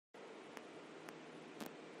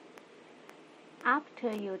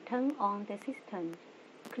After you turn on the system,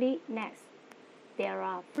 click Next. There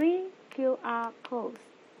are 3 QR codes.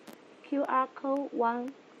 QR code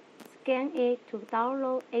 1. Scan it to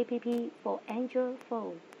download app for Android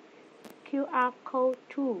phone. QR code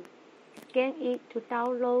 2. Scan it to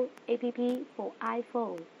download app for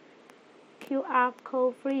iPhone. QR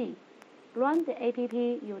code 3. Run the app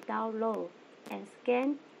you download and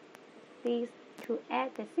scan this to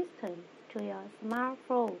add the system to your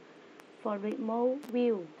smartphone for remote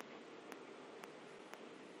view.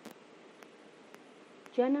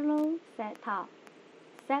 General setup.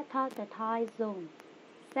 Set up the time zone.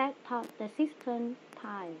 Set up the system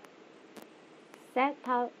type. Set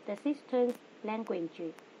up the system's language.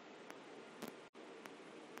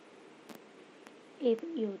 If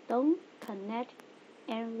you don't connect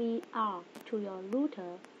NVR to your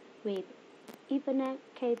router with Ethernet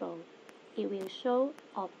cable, it will show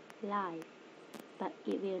offline, but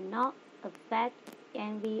it will not affect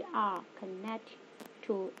NVR connected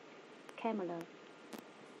to camera.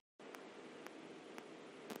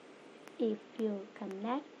 If you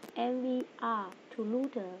connect NVR to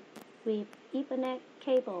router with Ethernet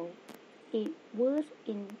cable, it works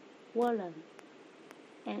in volume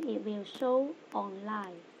and it will show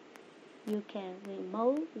online. You can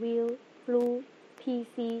remote view through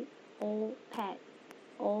PC or pad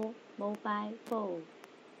or mobile phone.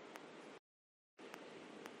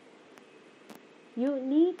 You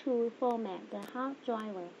need to format the hard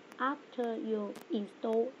drive after you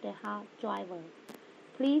install the hard drive.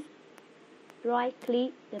 Please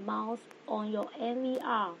right-click the mouse on your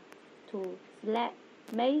NVR to select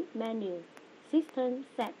Main menu, System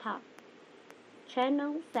Setup,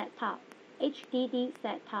 Channel Setup, HDD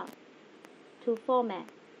Setup to format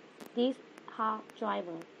this hard drive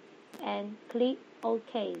and click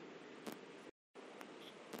OK.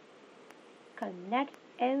 Connect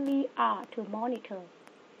NVR to monitor.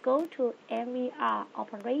 Go to NVR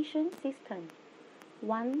Operation System.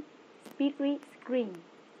 1. Split screen.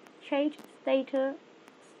 Change status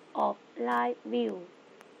of live view.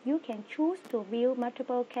 You can choose to view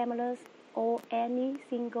multiple cameras or any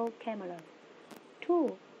single camera.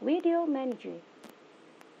 2. Video Manager.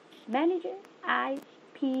 Manage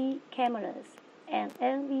IP cameras and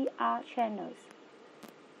NVR channels.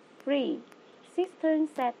 3. System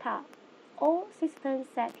Setup. All system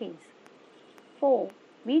settings. 4.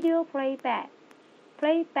 Video Playback.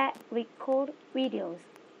 Playback record videos.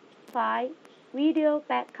 5. Video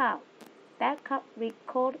Backup. Backup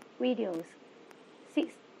record videos.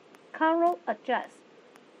 6. Color Adjust.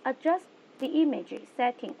 Adjust the image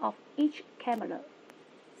setting of each camera.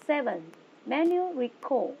 7. Manual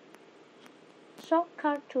Record.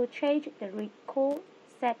 Shortcut to change the record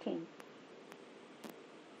setting.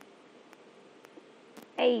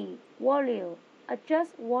 8. Volume.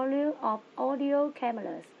 Adjust volume of audio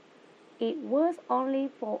cameras. It works only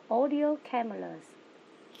for audio cameras.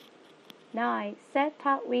 9.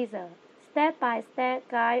 Setup Wizard. Step-by-step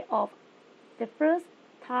guide of the first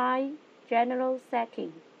time general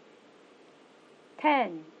setting.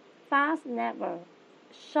 10. Fast Network.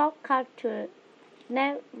 Shortcut to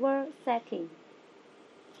network setting.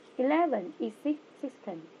 11. Exit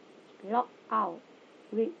system. Log out.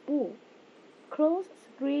 Reboot. Close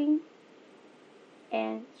screen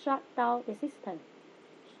and shut down the system.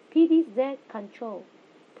 PDZ control.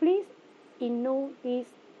 Please ignore this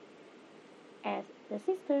as the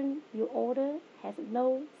system you order has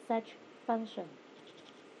no such function.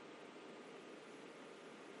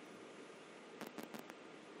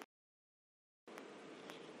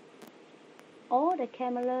 All the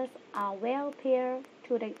cameras are well paired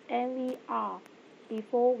to the NVR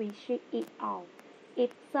before we ship it out.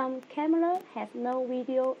 If some camera has no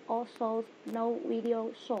video or shows no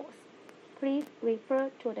video source, please refer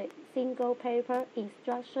to the single paper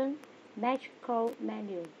instruction match code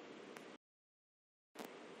menu.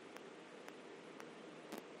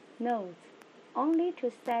 Note: only to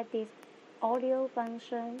set this audio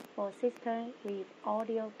function for system with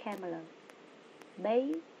audio camera.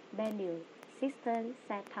 Main menu, System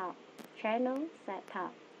Setup, Channel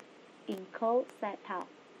Setup, Encode Setup,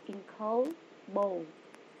 Encode Mode,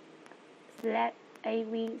 Select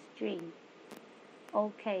AV Stream.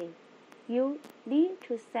 OK. You need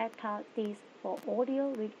to set up this for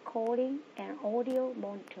audio recording and audio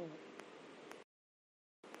monitor.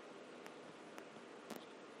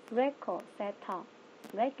 Record Setup.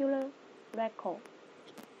 Regular record.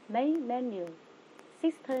 Main menu.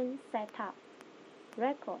 System Setup.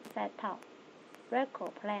 Record Setup.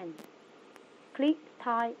 Record Plan. Click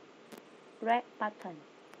Type Red button.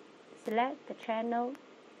 Select the channel.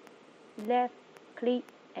 Left click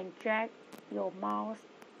and drag your mouse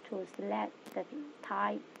to select the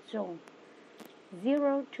time zone,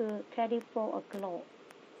 0 to 24 o'clock,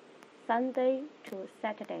 Sunday to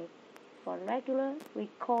Saturday, for regular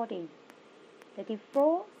recording. The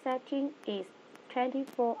default setting is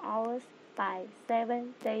 24 hours by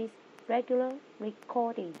 7 days regular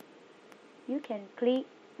recording. You can click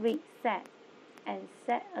Reset and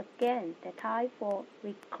set again the time for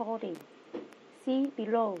recording. See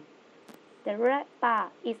below. The red bar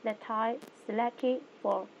is the time selected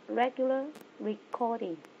for regular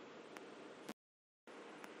recording.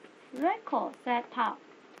 Record setup,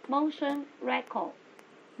 motion record,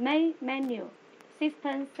 main menu,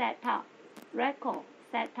 system setup, record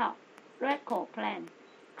setup, record plan,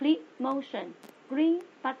 click motion, green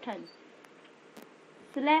button.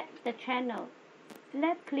 Select the channel.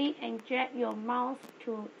 Left-click and drag your mouse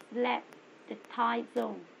to select the time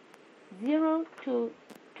zone, 0 to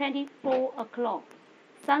 24 o'clock,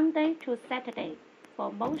 Sunday to Saturday,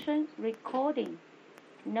 for motion recording.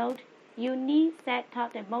 Note, you need to set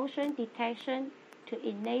up the motion detection to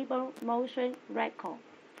enable motion record.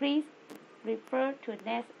 Please refer to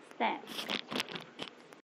next step.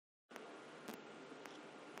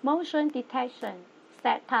 Motion detection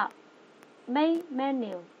setup. Main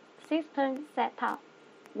menu. System setup.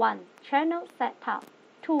 1. Channel setup.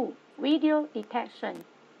 2. Video detection.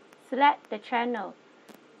 Select the channel.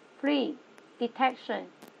 3. Detection.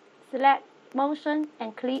 Select motion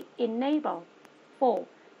and click Enable. 4.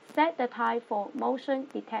 Set the time for motion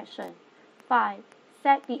detection. 5.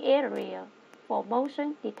 Set the area for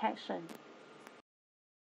motion detection.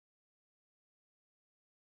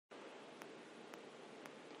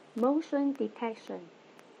 Motion detection.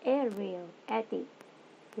 Area edit.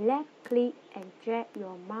 Left-click and drag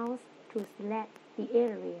your mouse to select the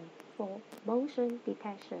area for motion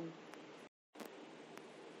detection.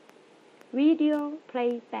 Video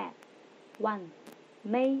playback. 1.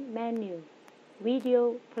 Main menu.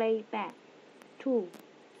 Video playback. 2.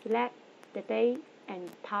 Select the date and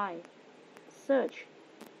time. Search.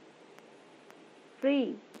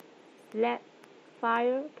 3. Select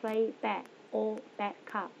file playback or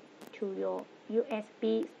backup to your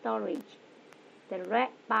USB storage. The red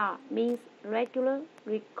bar means regular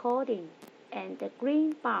recording and the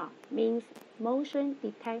green bar means motion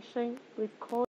detection recording.